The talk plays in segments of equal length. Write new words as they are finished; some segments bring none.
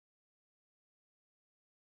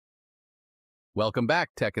Welcome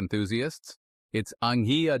back, tech enthusiasts. It's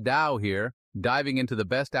Anghia Dao here, diving into the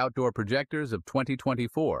best outdoor projectors of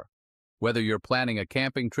 2024. Whether you're planning a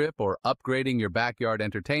camping trip or upgrading your backyard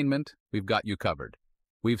entertainment, we've got you covered.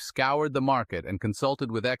 We've scoured the market and consulted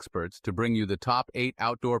with experts to bring you the top 8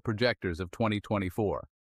 outdoor projectors of 2024.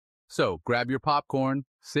 So, grab your popcorn,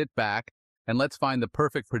 sit back, and let's find the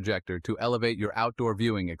perfect projector to elevate your outdoor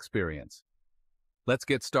viewing experience. Let's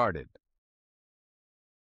get started.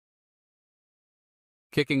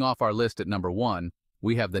 Kicking off our list at number 1,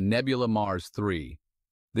 we have the Nebula Mars 3.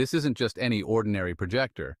 This isn't just any ordinary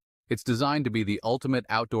projector. It's designed to be the ultimate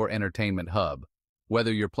outdoor entertainment hub.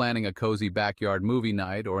 Whether you're planning a cozy backyard movie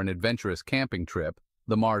night or an adventurous camping trip,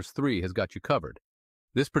 the Mars 3 has got you covered.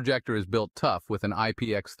 This projector is built tough with an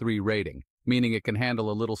IPX3 rating, meaning it can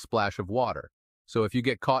handle a little splash of water. So if you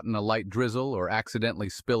get caught in a light drizzle or accidentally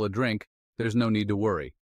spill a drink, there's no need to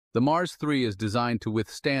worry. The Mars 3 is designed to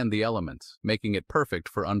withstand the elements, making it perfect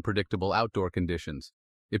for unpredictable outdoor conditions.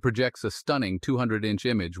 It projects a stunning 200-inch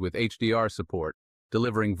image with HDR support,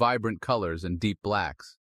 delivering vibrant colors and deep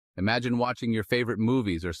blacks. Imagine watching your favorite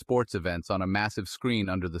movies or sports events on a massive screen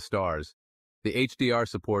under the stars. The HDR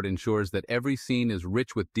support ensures that every scene is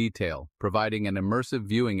rich with detail, providing an immersive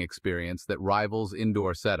viewing experience that rivals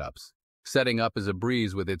indoor setups. Setting up is a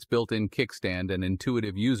breeze with its built-in kickstand and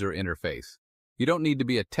intuitive user interface. You don't need to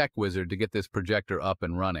be a tech wizard to get this projector up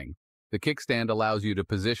and running. The kickstand allows you to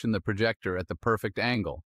position the projector at the perfect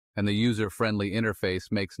angle, and the user-friendly interface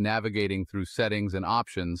makes navigating through settings and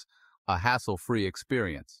options a hassle-free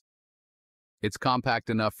experience. It's compact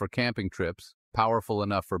enough for camping trips, powerful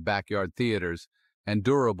enough for backyard theaters, and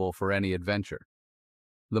durable for any adventure.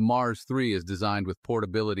 The Mars 3 is designed with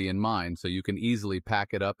portability in mind, so you can easily pack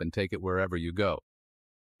it up and take it wherever you go.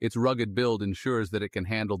 Its rugged build ensures that it can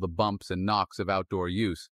handle the bumps and knocks of outdoor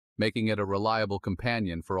use, making it a reliable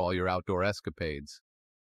companion for all your outdoor escapades.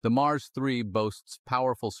 The Mars 3 boasts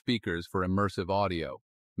powerful speakers for immersive audio,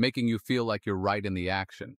 making you feel like you're right in the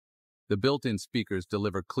action. The built-in speakers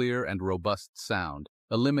deliver clear and robust sound,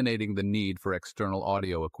 eliminating the need for external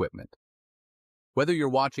audio equipment. Whether you're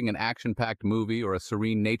watching an action-packed movie or a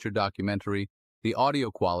serene nature documentary, the audio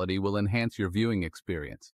quality will enhance your viewing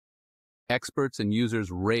experience. Experts and users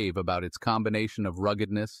rave about its combination of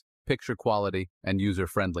ruggedness, picture quality, and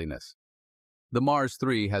user-friendliness. The Mars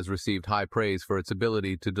 3 has received high praise for its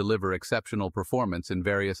ability to deliver exceptional performance in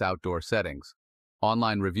various outdoor settings.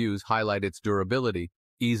 Online reviews highlight its durability,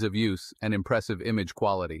 ease of use, and impressive image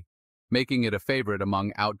quality, making it a favorite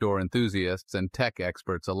among outdoor enthusiasts and tech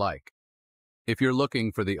experts alike. If you're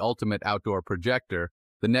looking for the ultimate outdoor projector,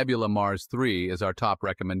 the Nebula Mars 3 is our top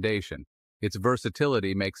recommendation. Its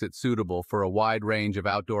versatility makes it suitable for a wide range of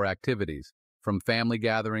outdoor activities, from family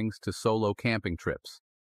gatherings to solo camping trips.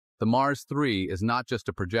 The Mars 3 is not just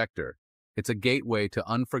a projector, it's a gateway to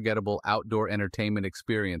unforgettable outdoor entertainment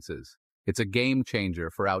experiences. It's a game changer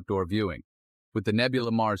for outdoor viewing. With the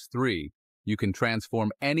Nebula Mars 3, you can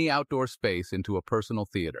transform any outdoor space into a personal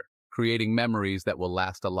theater, creating memories that will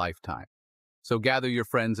last a lifetime. So gather your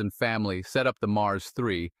friends and family, set up the Mars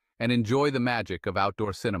 3, and enjoy the magic of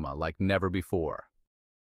outdoor cinema like never before.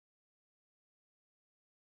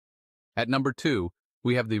 At number 2,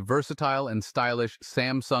 we have the versatile and stylish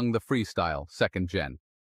Samsung Freestyle 2nd Gen.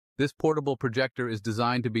 This portable projector is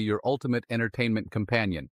designed to be your ultimate entertainment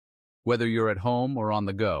companion, whether you're at home or on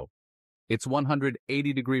the go. Its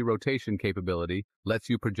 180-degree rotation capability lets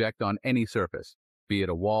you project on any surface, be it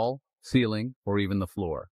a wall, ceiling, or even the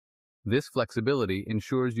floor. This flexibility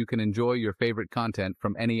ensures you can enjoy your favorite content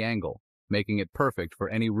from any angle, making it perfect for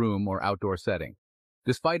any room or outdoor setting.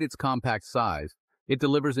 Despite its compact size, it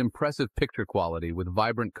delivers impressive picture quality with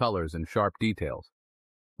vibrant colors and sharp details.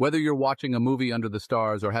 Whether you're watching a movie under the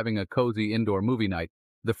stars or having a cozy indoor movie night,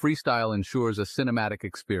 the Freestyle ensures a cinematic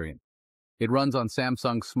experience. It runs on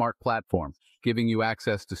Samsung's smart platform, giving you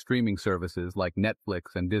access to streaming services like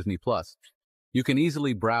Netflix and Disney+. You can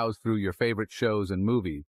easily browse through your favorite shows and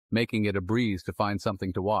movies, making it a breeze to find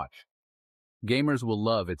something to watch. Gamers will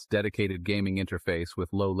love its dedicated gaming interface with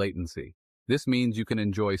low latency. This means you can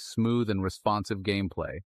enjoy smooth and responsive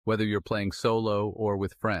gameplay, whether you're playing solo or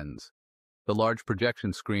with friends. The large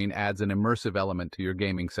projection screen adds an immersive element to your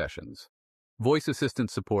gaming sessions. Voice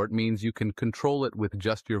assistant support means you can control it with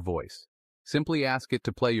just your voice. Simply ask it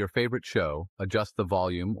to play your favorite show, adjust the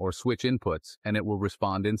volume, or switch inputs, and it will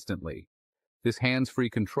respond instantly. This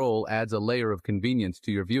hands-free control adds a layer of convenience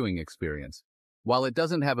to your viewing experience. While it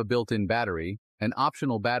doesn't have a built-in battery, an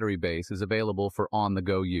optional battery base is available for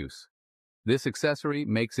on-the-go use. This accessory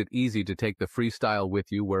makes it easy to take the Freestyle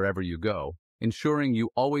with you wherever you go, ensuring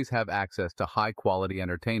you always have access to high-quality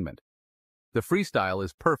entertainment. The Freestyle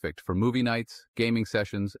is perfect for movie nights, gaming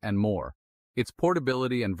sessions, and more. Its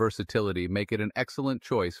portability and versatility make it an excellent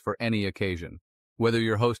choice for any occasion. Whether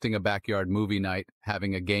you're hosting a backyard movie night,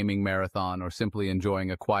 having a gaming marathon, or simply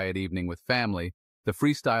enjoying a quiet evening with family, the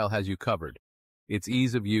Freestyle has you covered. Its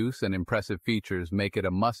ease of use and impressive features make it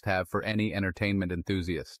a must-have for any entertainment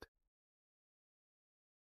enthusiast.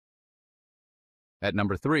 At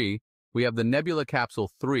number 3, we have the Nebula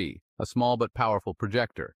Capsule 3, a small but powerful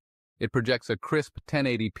projector. It projects a crisp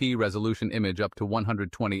 1080p resolution image up to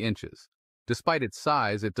 120 inches. Despite its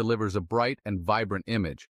size, it delivers a bright and vibrant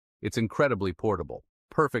image. It's incredibly portable,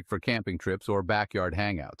 perfect for camping trips or backyard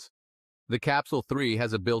hangouts. The Capsule 3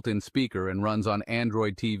 has a built-in speaker and runs on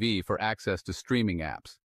Android TV for access to streaming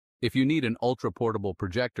apps. If you need an ultra-portable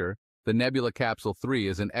projector, the Nebula Capsule 3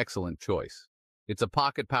 is an excellent choice. It's a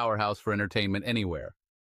pocket powerhouse for entertainment anywhere.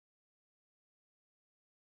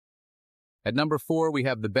 At number 4, we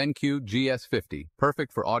have the BenQ GS50,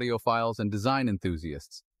 perfect for audiophiles and design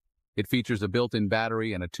enthusiasts. It features a built-in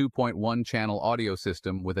battery and a 2.1-channel audio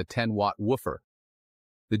system with a 10-watt woofer.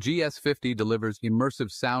 The GS50 delivers immersive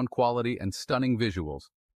sound quality and stunning visuals.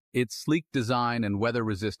 Its sleek design and weather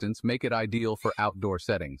resistance make it ideal for outdoor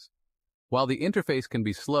settings. While the interface can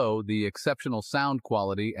be slow, the exceptional sound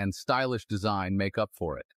quality and stylish design make up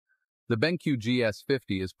for it. The BenQ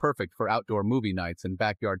GS50 is perfect for outdoor movie nights and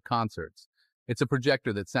backyard concerts. It's a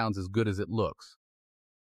projector that sounds as good as it looks.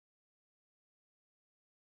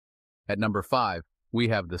 At number 5, we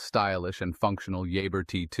have the stylish and functional Yaber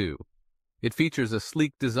T2. It features a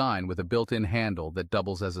sleek design with a built-in handle that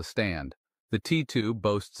doubles as a stand. The T2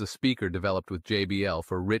 boasts a speaker developed with JBL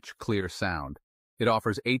for rich, clear sound. It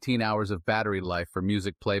offers 18 hours of battery life for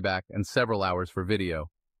music playback and several hours for video.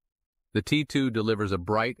 The T2 delivers a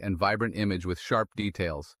bright and vibrant image with sharp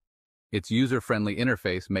details. Its user-friendly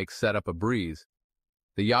interface makes setup a breeze.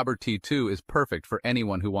 The Yaber T2 is perfect for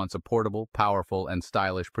anyone who wants a portable, powerful, and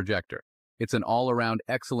stylish projector. It's an all-around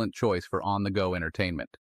excellent choice for on-the-go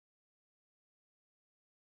entertainment.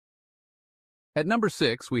 At number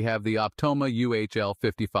 6, we have the Optoma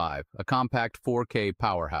UHL55, a compact 4K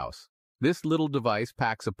powerhouse. This little device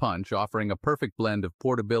packs a punch, offering a perfect blend of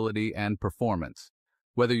portability and performance.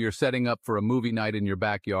 Whether you're setting up for a movie night in your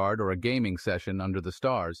backyard or a gaming session under the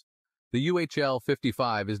stars, the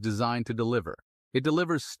UHL55 is designed to deliver. It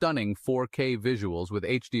delivers stunning 4K visuals with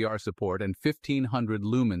HDR support and 1500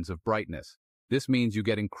 lumens of brightness. This means you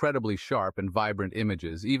get incredibly sharp and vibrant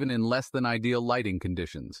images, even in less than ideal lighting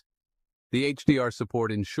conditions. The HDR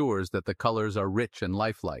support ensures that the colors are rich and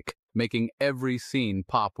lifelike, making every scene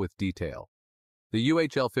pop with detail. The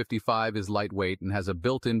UHL55 is lightweight and has a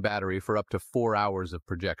built-in battery for up to 4 hours of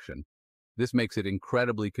projection. This makes it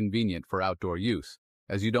incredibly convenient for outdoor use,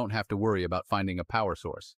 as you don't have to worry about finding a power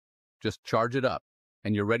source. Just charge it up,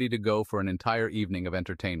 and you're ready to go for an entire evening of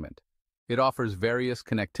entertainment. It offers various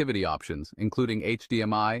connectivity options, including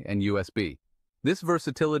HDMI and USB. This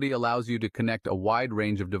versatility allows you to connect a wide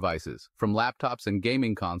range of devices, from laptops and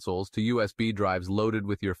gaming consoles to USB drives loaded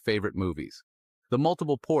with your favorite movies. The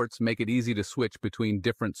multiple ports make it easy to switch between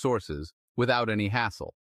different sources without any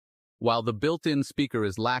hassle. While the built-in speaker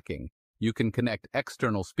is lacking, you can connect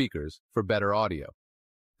external speakers for better audio.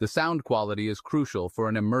 The sound quality is crucial for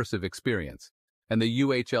an immersive experience, and the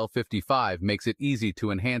UHL55 makes it easy to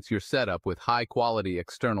enhance your setup with high-quality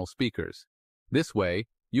external speakers. This way,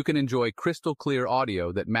 you can enjoy crystal-clear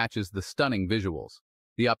audio that matches the stunning visuals.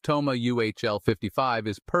 The Optoma UHL55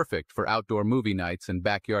 is perfect for outdoor movie nights and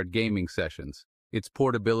backyard gaming sessions. Its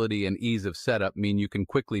portability and ease of setup mean you can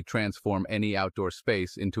quickly transform any outdoor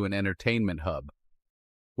space into an entertainment hub.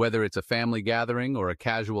 Whether it's a family gathering or a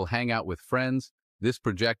casual hangout with friends, this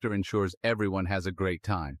projector ensures everyone has a great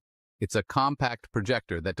time. It's a compact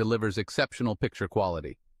projector that delivers exceptional picture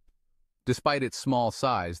quality. Despite its small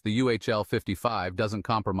size, the UHL55 doesn't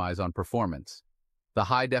compromise on performance. The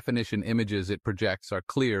high-definition images it projects are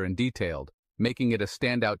clear and detailed, making it a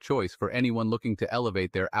standout choice for anyone looking to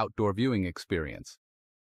elevate their outdoor viewing experience.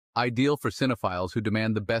 Ideal for cinephiles who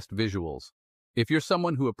demand the best visuals. If you're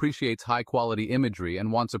someone who appreciates high-quality imagery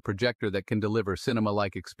and wants a projector that can deliver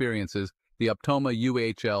cinema-like experiences, the Optoma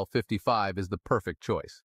UHL55 is the perfect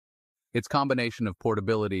choice. Its combination of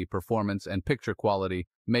portability, performance, and picture quality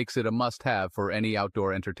makes it a must-have for any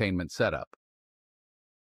outdoor entertainment setup.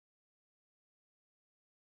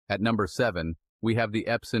 At number 7, we have the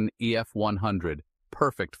Epson EF-100,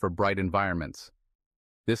 perfect for bright environments.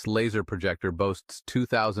 This laser projector boasts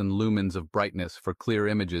 2,000 lumens of brightness for clear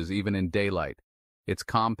images even in daylight. Its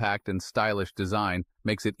compact and stylish design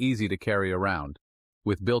makes it easy to carry around.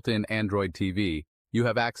 With built-in Android TV, you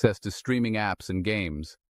have access to streaming apps and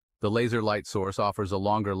games. The laser light source offers a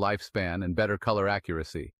longer lifespan and better color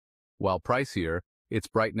accuracy. While pricier, its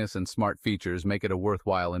brightness and smart features make it a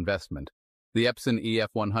worthwhile investment. The Epson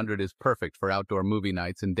EF-100 is perfect for outdoor movie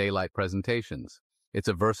nights and daylight presentations. It's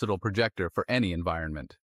a versatile projector for any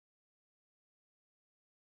environment.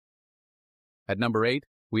 At number 8,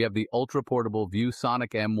 we have the ultra-portable ViewSonic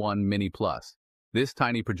M1 Mini Plus. This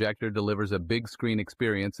tiny projector delivers a big screen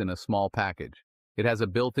experience in a small package. It has a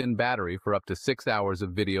built-in battery for up to 6 hours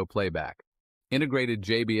of video playback. Integrated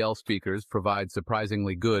JBL speakers provide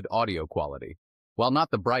surprisingly good audio quality. While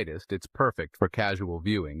not the brightest, it's perfect for casual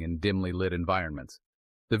viewing in dimly lit environments.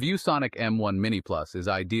 The ViewSonic M1 Mini Plus is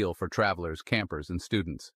ideal for travelers, campers, and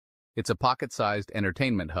students. It's a pocket-sized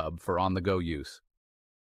entertainment hub for on-the-go use.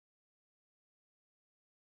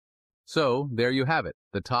 So, there you have it,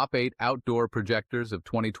 the top 8 outdoor projectors of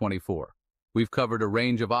 2024. We've covered a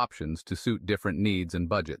range of options to suit different needs and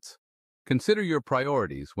budgets. Consider your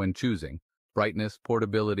priorities when choosing brightness,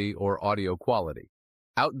 portability, or audio quality.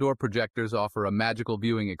 Outdoor projectors offer a magical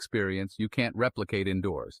viewing experience you can't replicate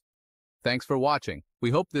indoors. Thanks for watching. We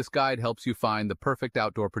hope this guide helps you find the perfect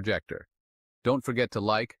outdoor projector. Don't forget to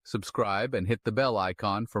like, subscribe, and hit the bell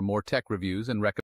icon for more tech reviews and recommendations.